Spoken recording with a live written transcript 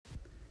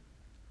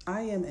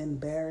I am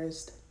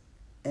embarrassed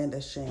and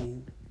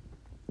ashamed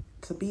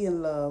to be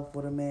in love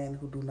with a man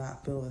who do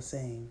not feel the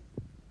same.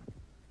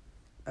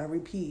 I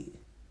repeat,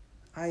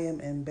 I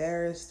am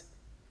embarrassed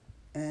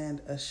and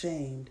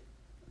ashamed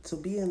to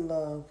be in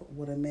love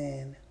with a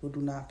man who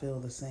do not feel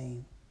the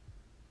same.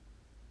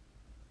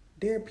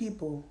 Dear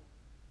people,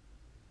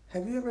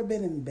 have you ever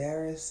been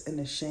embarrassed and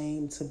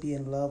ashamed to be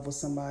in love with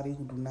somebody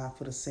who do not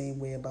feel the same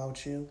way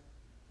about you?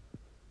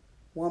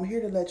 Well, I'm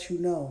here to let you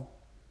know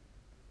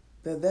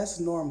that that's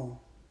normal.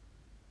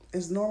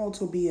 It's normal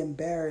to be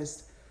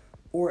embarrassed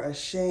or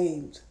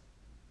ashamed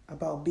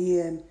about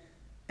being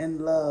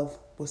in love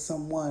with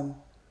someone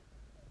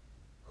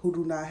who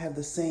do not have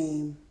the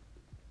same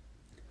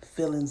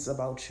feelings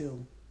about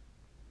you.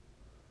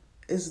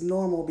 It's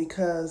normal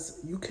because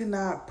you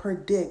cannot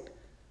predict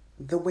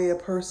the way a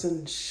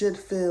person should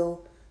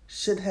feel,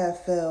 should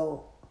have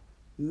felt,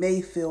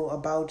 may feel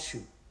about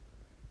you.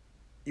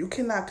 You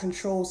cannot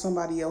control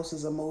somebody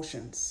else's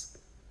emotions.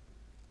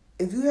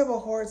 If you have a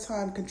hard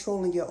time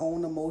controlling your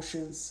own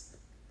emotions,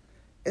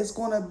 it's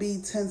going to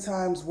be 10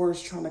 times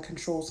worse trying to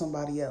control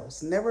somebody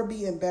else. Never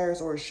be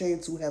embarrassed or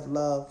ashamed to have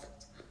love,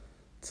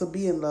 to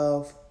be in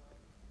love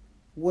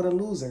with a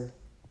loser.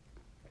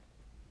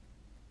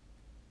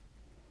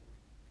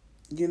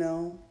 You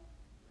know,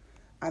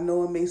 I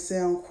know it may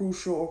sound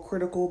crucial or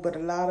critical, but a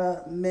lot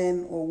of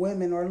men or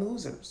women are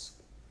losers.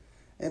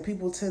 And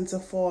people tend to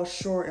fall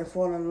short and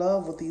fall in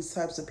love with these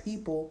types of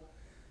people,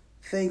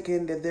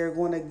 thinking that they're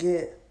going to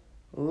get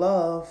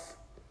love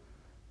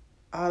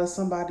out of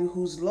somebody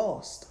who's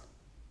lost.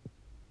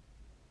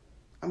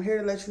 I'm here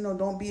to let you know,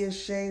 don't be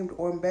ashamed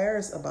or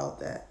embarrassed about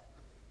that.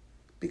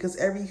 Because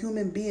every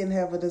human being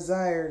have a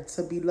desire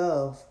to be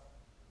loved.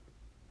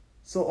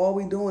 So all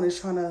we doing is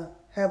trying to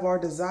have our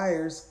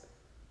desires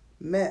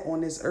met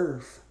on this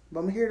earth. But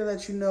I'm here to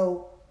let you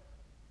know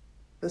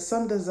that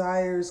some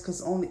desires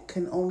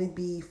can only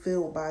be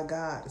filled by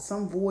God.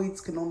 Some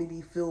voids can only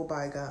be filled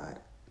by God.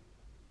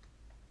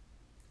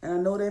 And I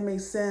know that may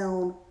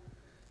sound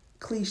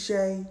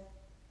cliche,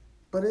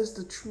 but it's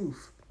the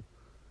truth.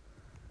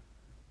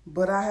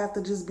 But I have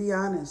to just be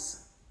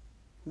honest.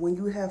 When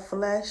you have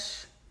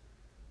flesh,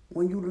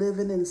 when you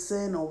living in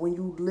sin, or when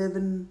you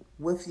living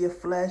with your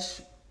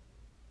flesh,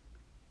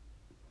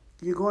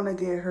 you're going to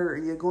get hurt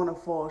and you're going to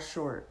fall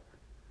short.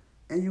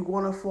 And you're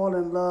going to fall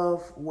in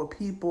love with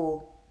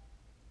people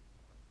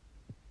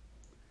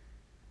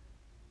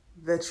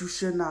that you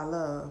should not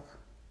love.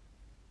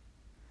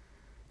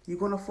 You're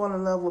going to fall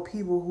in love with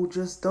people who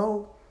just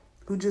don't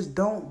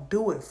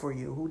do it for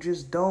you, who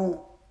just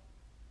don't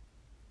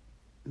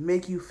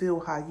make you feel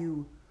how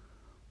you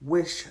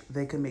wish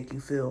they could make you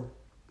feel.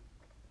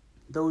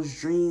 Those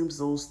dreams,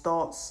 those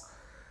thoughts,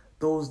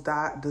 those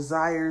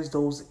desires,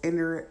 those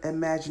inner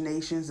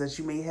imaginations that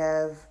you may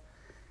have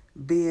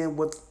being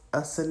with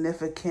a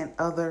significant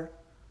other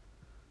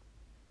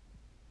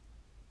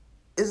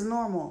is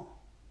normal.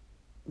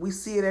 We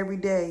see it every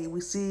day.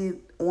 We see it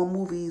on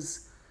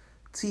movies,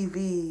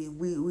 TV.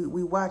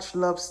 We watch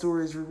love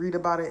stories. We read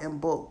about it in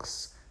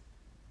books.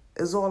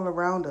 It's all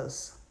around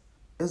us.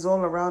 It's all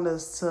around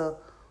us to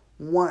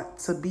want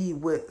to be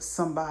with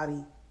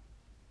somebody.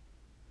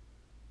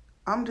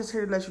 I'm just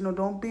here to let you know,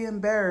 don't be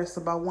embarrassed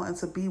about wanting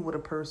to be with a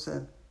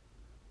person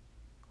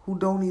who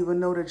don't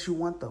even know that you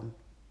want them.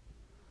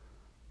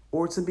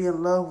 Or to be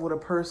in love with a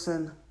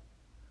person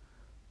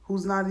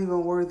who's not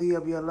even worthy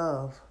of your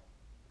love.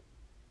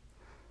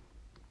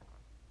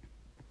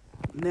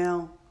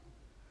 Now,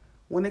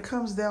 when it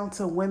comes down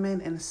to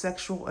women and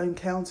sexual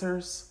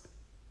encounters,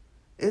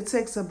 it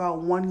takes about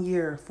 1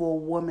 year for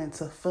a woman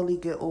to fully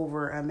get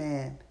over a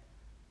man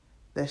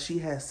that she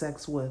had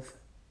sex with.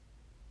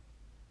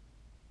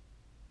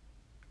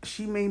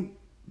 She may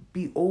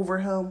be over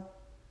him,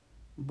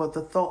 but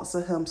the thoughts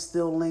of him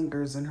still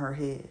lingers in her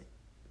head.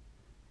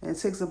 And it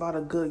takes about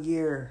a good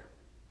year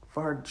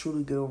for her to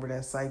truly get over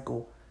that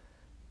cycle,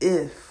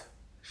 if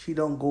she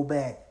don't go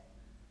back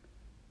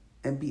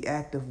and be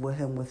active with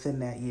him within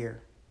that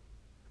year.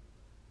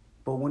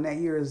 But when that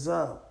year is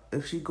up,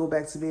 if she go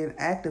back to being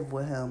active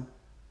with him,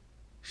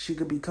 she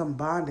could become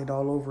bonded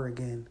all over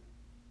again.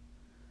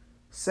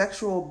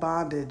 Sexual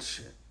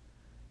bondage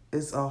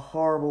is a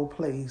horrible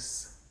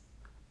place.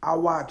 I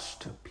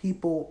watched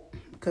people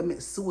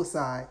commit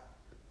suicide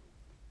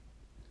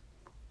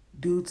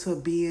due to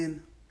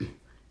being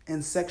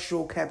in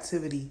sexual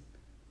captivity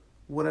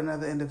with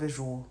another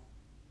individual.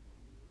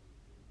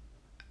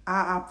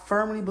 I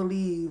firmly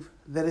believe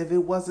that if it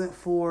wasn't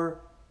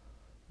for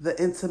the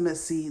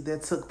intimacy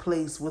that took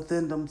place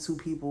within them two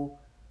people,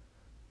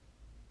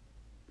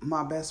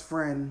 my best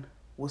friend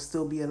would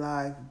still be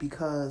alive,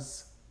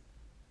 because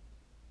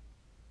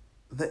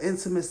the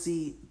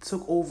intimacy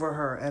took over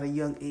her at a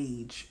young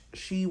age.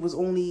 She was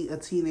only a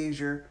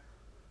teenager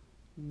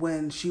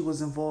when she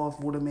was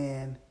involved with a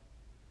man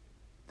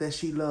that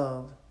she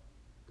loved,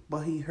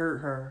 but he hurt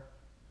her.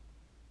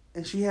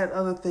 And she had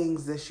other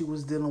things that she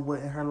was dealing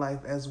with in her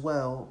life as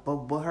well.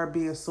 But her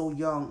being so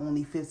young,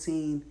 only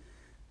 15,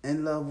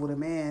 in love with a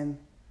man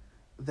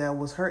that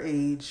was her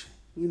age,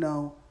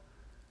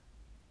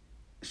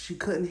 she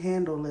couldn't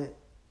handle it.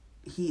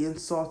 He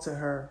insulted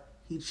her.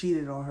 He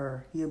cheated on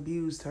her. He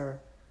abused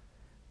her.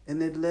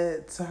 And it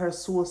led to her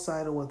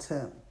suicidal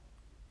attempt.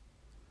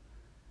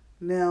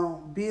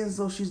 Now, being as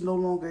though she's no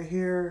longer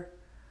here,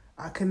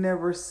 I can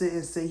never sit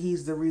and say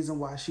he's the reason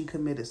why she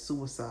committed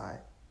suicide.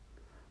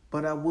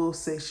 But I will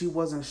say she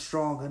wasn't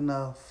strong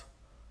enough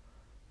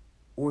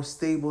or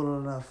stable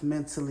enough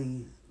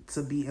mentally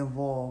to be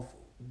involved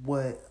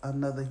with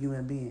another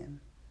human being.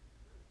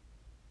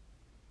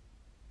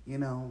 You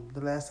know,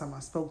 the last time I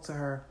spoke to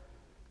her,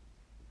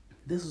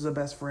 this was a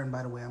best friend,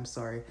 by the way, I'm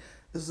sorry.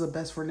 This is a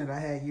best friend that I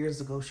had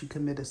years ago. She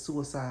committed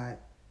suicide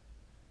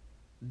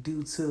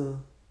due to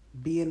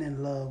being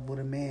in love with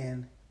a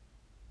man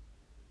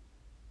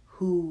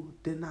who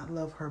did not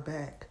love her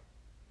back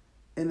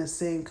in the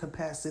same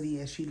capacity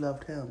as she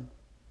loved him.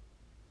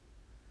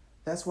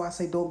 That's why I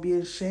say don't be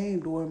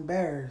ashamed or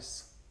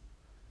embarrassed,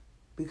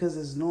 because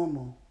it's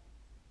normal.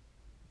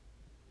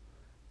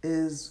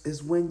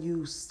 Is when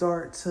you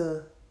start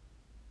to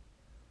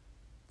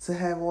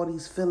have all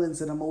these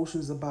feelings and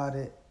emotions about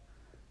it,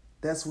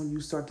 that's when you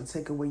start to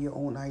take away your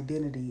own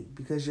identity,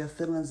 because your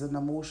feelings and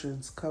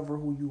emotions cover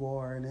who you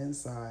are on the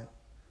inside.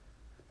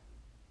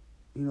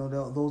 You know,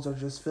 those are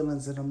just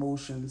feelings and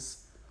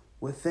emotions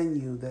within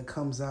you that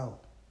comes out.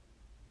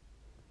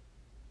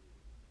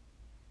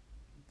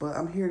 But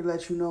I'm here to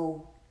let you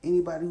know,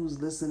 anybody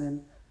who's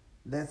listening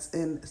that's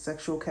in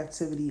sexual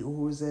captivity or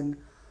who's in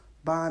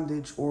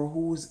bondage or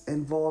who's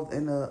involved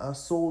in a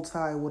soul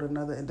tie with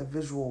another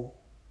individual,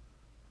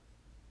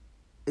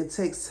 it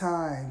takes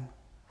time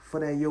for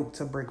that yoke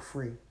to break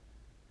free.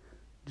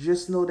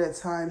 Just know that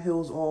time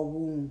heals all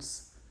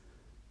wounds.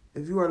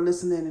 If you are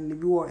listening and if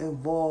you are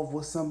involved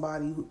with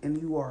somebody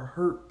and you are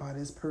hurt by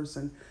this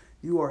person,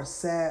 you are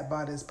sad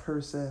by this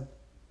person,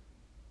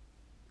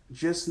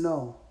 just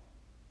know,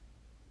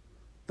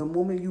 the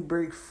moment you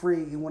break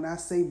free, and when I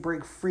say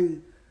break free,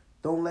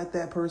 don't let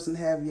that person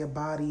have your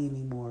body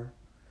anymore.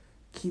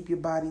 Keep your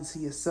body to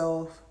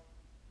yourself.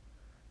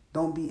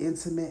 Don't be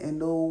intimate in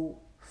no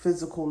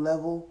physical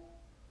level.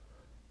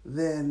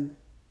 Then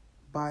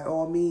by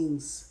all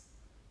means,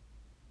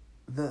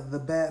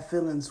 the bad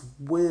feelings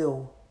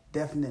will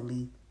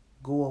definitely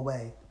go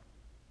away.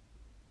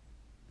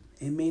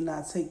 It may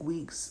not take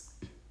weeks.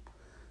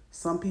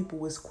 Some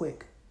people it's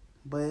quick,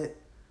 but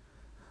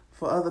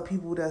for other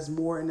people that's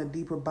more in a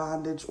deeper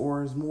bondage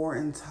or is more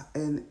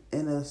in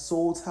a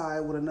soul tie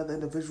with another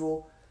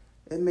individual,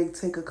 it may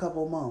take a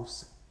couple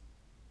months.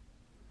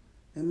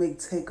 It may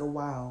take a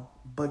while,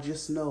 but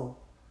just know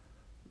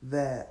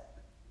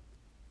that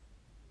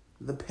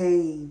the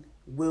pain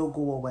will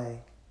go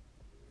away.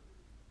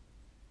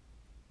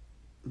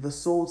 The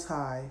soul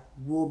tie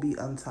will be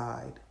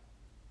untied.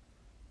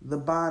 The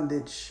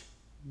bondage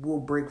will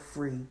break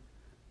free.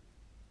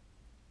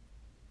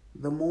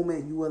 The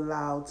moment you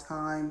allow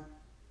time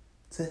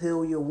to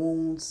heal your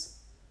wounds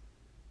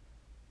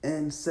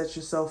and set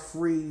yourself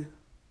free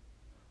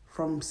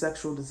from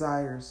sexual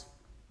desires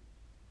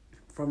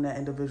from that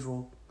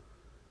individual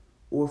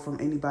or from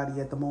anybody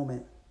at the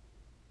moment,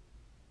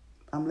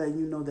 I'm letting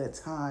you know that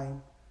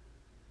time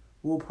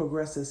will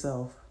progress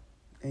itself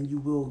and you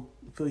will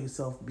feel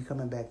yourself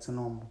becoming back to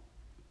normal.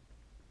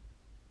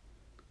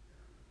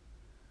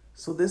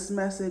 So this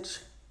message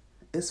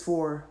is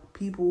for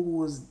people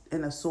who is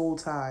in a soul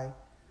tie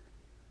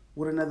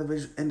with another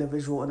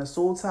individual. And a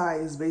soul tie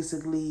is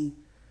basically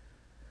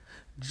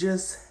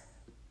just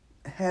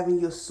having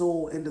your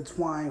soul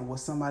intertwined with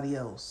somebody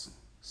else.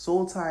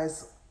 Soul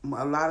ties,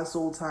 a lot of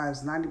soul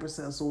ties,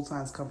 90% of soul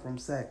ties come from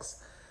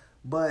sex.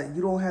 But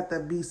you don't have to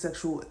be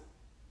sexual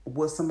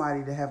with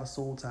somebody to have a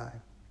soul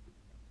tie.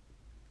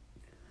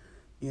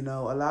 You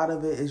know, a lot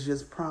of it is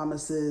just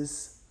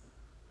promises,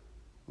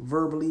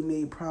 verbally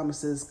made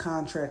promises,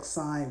 contracts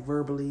signed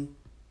verbally.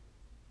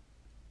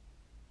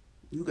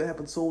 You could have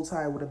a soul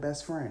tie with a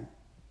best friend.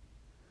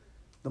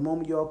 The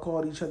moment y'all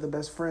called each other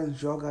best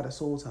friends, y'all got a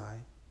soul tie.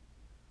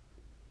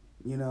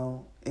 You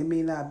know, it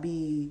may not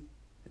be,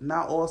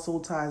 not all soul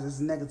ties is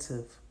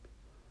negative,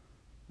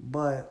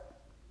 but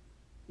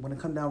when it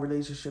comes down to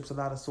relationships, a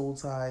lot of soul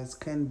ties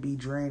can be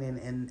draining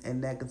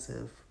and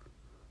negative.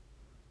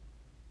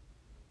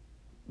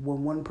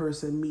 When one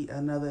person meet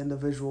another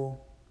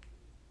individual,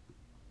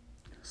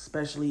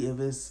 especially if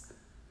it's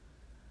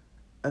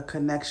a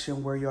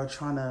connection where you're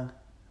trying to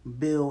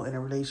build in a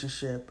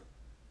relationship,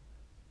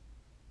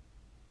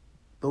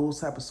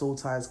 those type of soul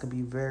ties can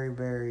be very,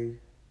 very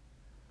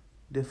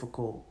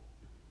difficult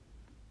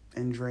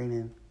and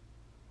draining,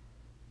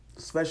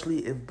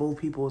 especially if both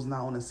people is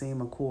not on the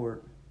same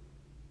accord.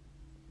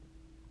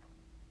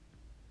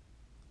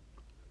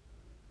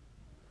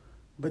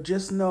 But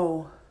just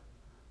know,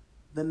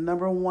 the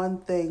number one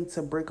thing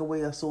to break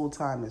away a soul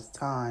tie is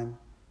time.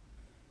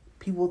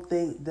 People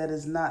think that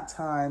it's not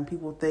time.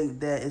 People think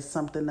that it's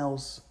something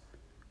else,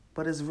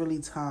 but it's really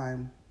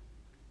time.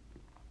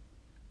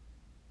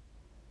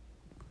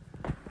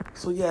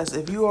 So yes,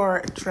 if you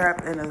are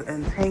trapped in an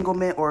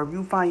entanglement, or if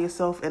you find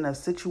yourself in a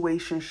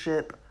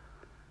situationship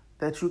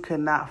that you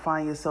cannot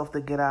find yourself to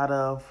get out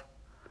of,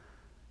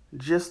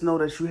 Just know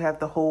that you have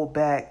to hold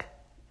back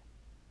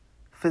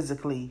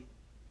physically.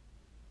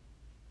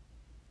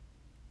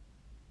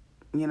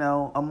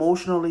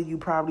 Emotionally, you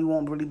probably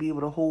won't really be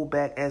able to hold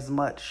back as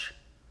much,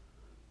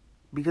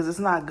 because it's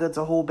not good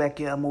to hold back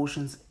your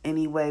emotions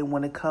anyway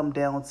when it comes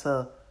down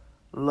to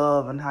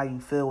love and how you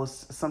feel.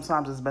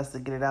 Sometimes it's best to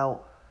get it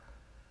out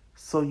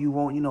so you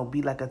won't,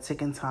 be like a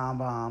ticking time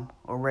bomb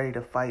or ready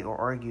to fight or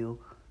argue.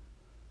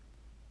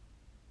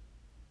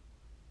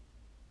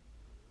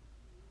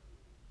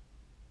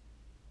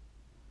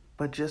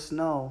 But just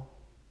know,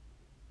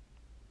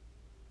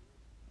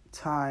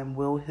 time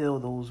will heal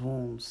those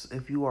wounds.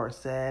 If you are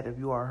sad, if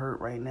you are hurt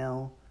right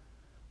now,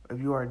 if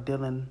you are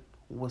dealing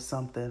with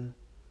something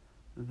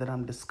that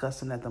I'm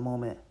discussing at the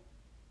moment,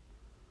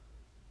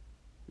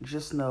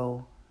 just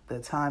know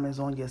that time is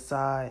on your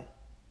side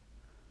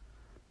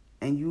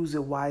and use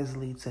it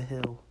wisely to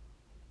heal.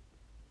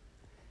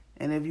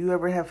 And if you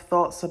ever have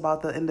thoughts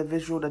about the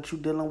individual that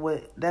you're dealing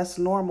with, that's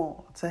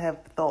normal to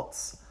have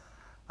thoughts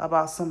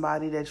about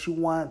somebody that you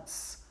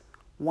once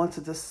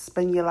wanted to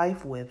spend your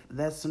life with.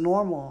 That's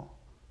normal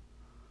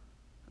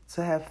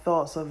to have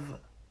thoughts of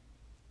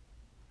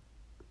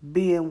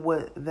being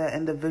with that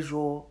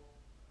individual,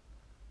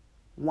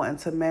 wanting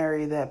to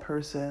marry that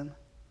person,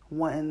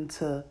 wanting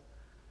to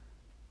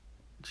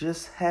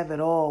just have it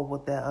all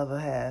with that other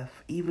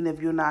half. Even if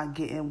you're not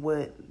getting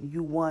what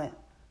you want,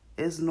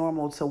 it's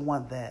normal to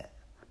want that.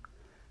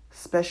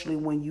 Especially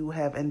when you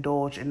have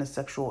indulged in a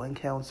sexual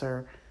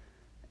encounter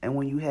and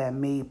when you have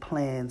made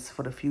plans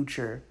for the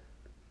future,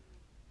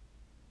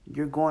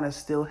 you're going to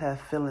still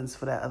have feelings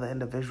for that other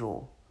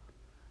individual.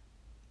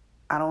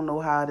 I don't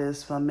know how it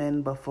is for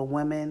men, but for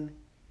women,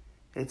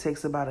 it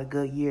takes about a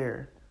good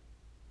year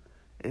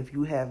if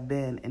you have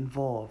been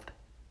involved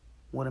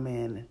with a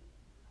man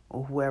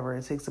or whoever.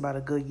 It takes about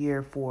a good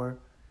year for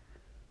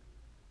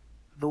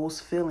those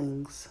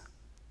feelings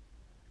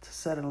to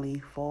suddenly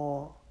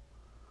fall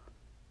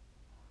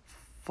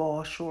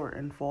short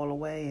and fall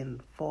away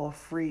and fall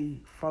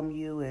free from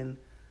you, and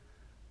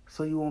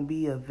so you won't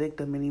be a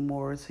victim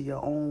anymore to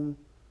your own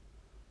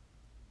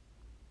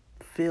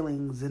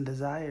feelings and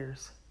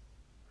desires.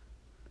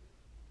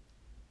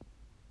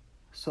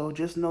 So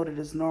just know that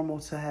it's normal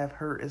to have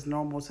hurt, it's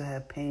normal to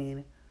have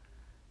pain,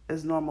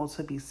 it's normal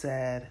to be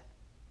sad.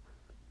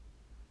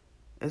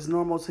 It's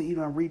normal to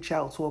even reach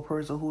out to a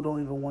person who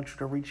don't even want you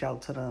to reach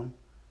out to them.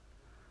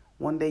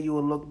 One day you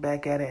will look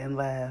back at it and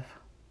laugh.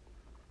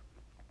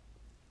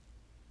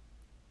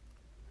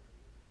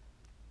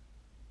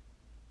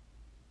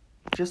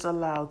 Just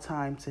allow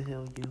time to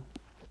heal you.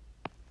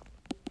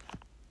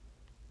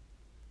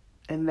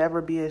 And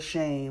never be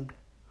ashamed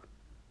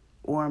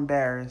or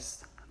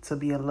embarrassed to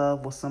be in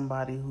love with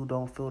somebody who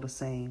don't feel the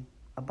same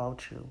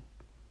about you.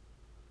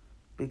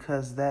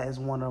 Because that is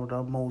one of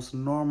the most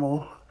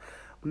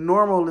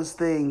normalest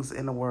things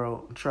in the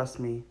world. Trust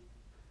me.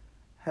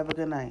 Have a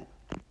good night.